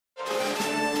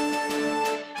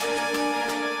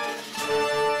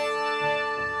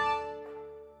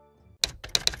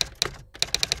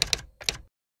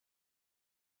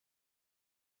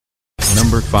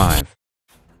5.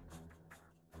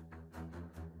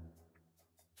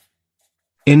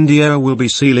 India will be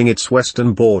sealing its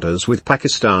western borders with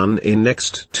Pakistan in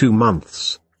next 2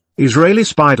 months. Israeli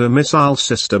Spyder missile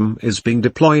system is being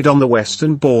deployed on the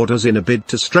western borders in a bid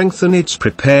to strengthen its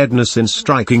preparedness in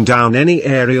striking down any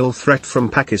aerial threat from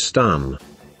Pakistan.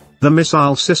 The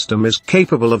missile system is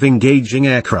capable of engaging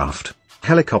aircraft,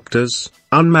 helicopters,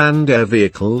 unmanned air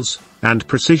vehicles, and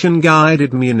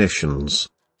precision-guided munitions.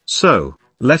 So,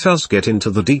 let us get into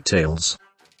the details.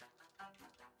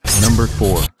 Number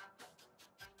 4.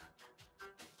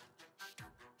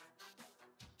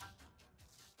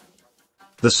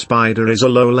 The Spyder is a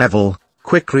low-level,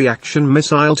 quick-reaction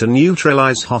missile to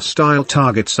neutralize hostile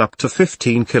targets up to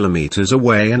 15 kilometers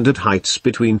away and at heights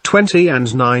between 20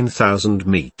 and 9,000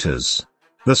 meters.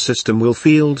 The system will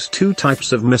field 2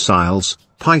 types of missiles,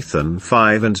 Python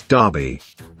 5 and Derby.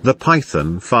 The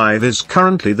Python 5 is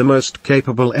currently the most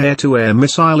capable air-to-air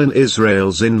missile in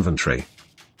Israel's inventory.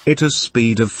 It has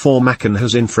speed of 4 Mach and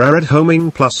has infrared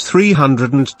homing plus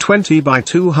 320 by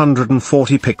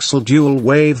 240 pixel dual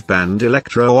waveband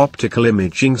electro-optical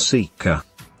imaging seeker.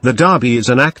 The Derby is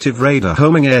an active radar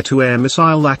homing air-to-air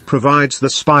missile that provides the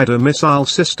Spyder missile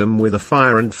system with a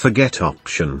fire and forget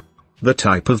option. The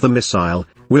type of the missile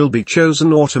will be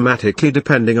chosen automatically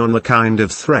depending on the kind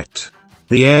of threat.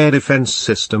 The air defense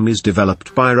system is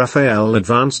developed by Rafael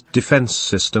Advanced Defense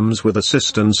Systems with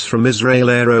assistance from Israel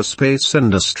Aerospace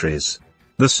Industries.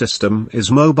 The system is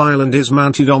mobile and is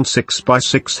mounted on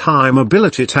 6x6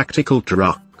 high-mobility tactical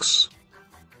trucks.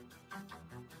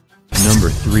 Number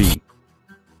 3.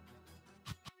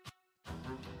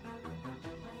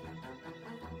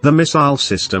 The missile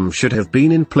system should have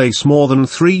been in place more than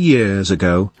 3 years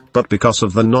ago, but because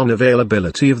of the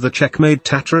non-availability of the Czech-made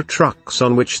Tatra trucks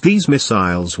on which these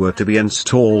missiles were to be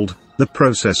installed, the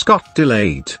process got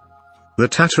delayed. The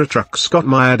Tatra trucks got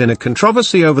mired in a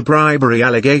controversy over bribery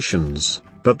allegations,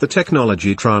 but the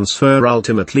technology transfer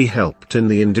ultimately helped in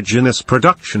the indigenous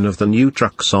production of the new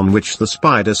trucks on which the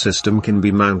Spyder system can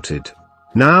be mounted.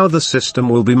 Now the system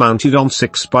will be mounted on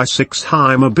 6x6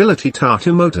 high-mobility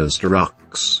Tata Motors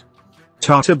trucks.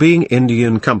 Tata, being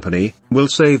Indian company, will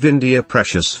save India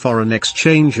precious foreign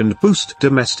exchange and boost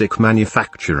domestic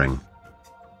manufacturing.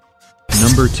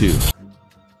 Number 2.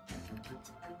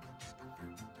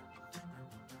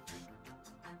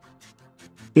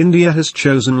 India has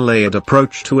chosen layered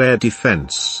approach to air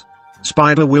defense.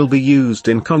 Spyder will be used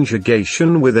in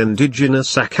conjugation with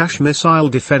indigenous Akash missile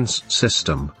defense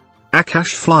system.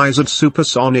 Akash flies at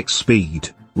supersonic speed,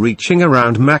 reaching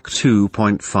around Mach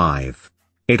 2.5.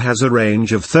 It has a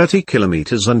range of 30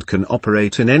 kilometers and can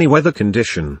operate in any weather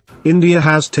condition. India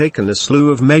has taken a slew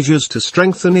of measures to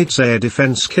strengthen its air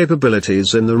defense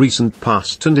capabilities in the recent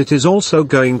past, and it is also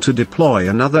going to deploy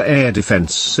another air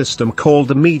defense system called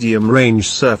the Medium-Range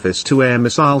Surface-to-Air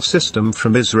Missile System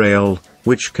from Israel,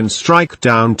 which can strike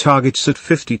down targets at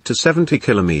 50 to 70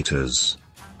 kilometers.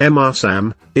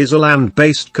 MRSAM is a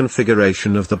land-based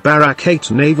configuration of the Barak 8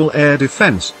 naval air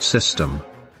defense system.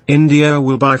 India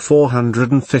will buy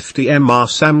 450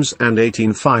 MRSAMs and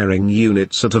 18 firing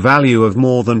units at a value of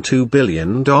more than $2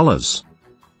 billion.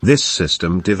 This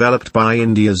system, developed by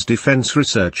India's Defense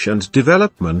Research and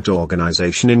Development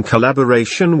Organization in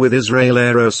collaboration with Israel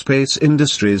Aerospace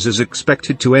Industries, is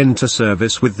expected to enter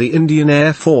service with the Indian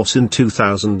Air Force in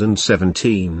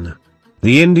 2017.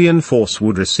 The Indian force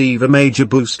would receive a major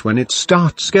boost when it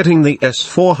starts getting the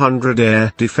S-400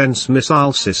 air defense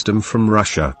missile system from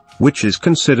Russia, which is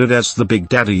considered as the big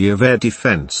daddy of air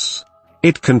defense.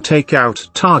 It can take out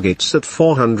targets at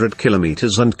 400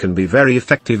 kilometers and can be very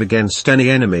effective against any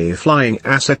enemy flying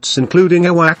assets, including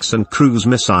AWACS and cruise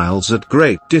missiles at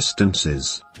great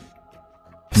distances.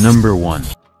 Number 1.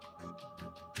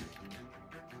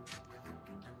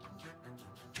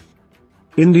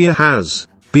 India has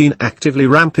been actively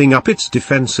ramping up its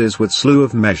defenses with slew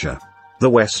of measure. The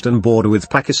western border with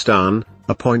Pakistan,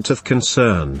 a point of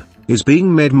concern, is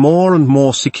being made more and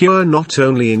more secure, not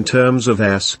only in terms of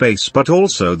airspace but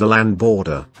also the land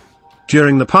border.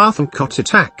 During the Pathankot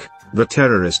attack, the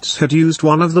terrorists had used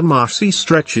one of the Marsi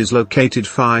stretches located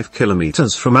 5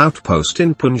 kilometers from outpost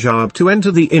in Punjab to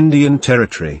enter the Indian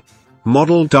territory.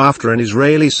 Modeled after an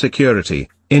Israeli security,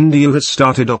 India has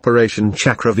started Operation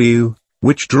Chakravyuh,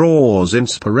 which draws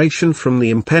inspiration from the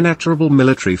impenetrable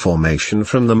military formation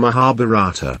from the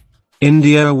Mahabharata.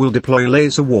 India will deploy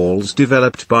laser walls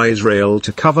developed by Israel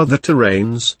to cover the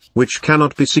terrains, which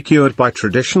cannot be secured by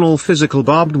traditional physical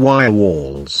barbed wire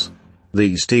walls.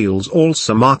 These deals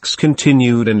also marks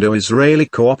continued Indo-Israeli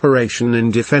cooperation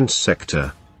in defense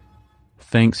sector.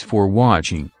 Thanks for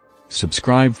watching.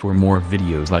 Subscribe for more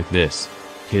videos like this.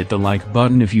 Hit the like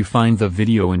button if you find the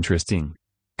video interesting.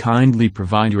 Kindly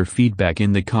provide your feedback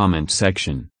in the comment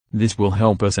section, this will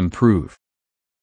help us improve.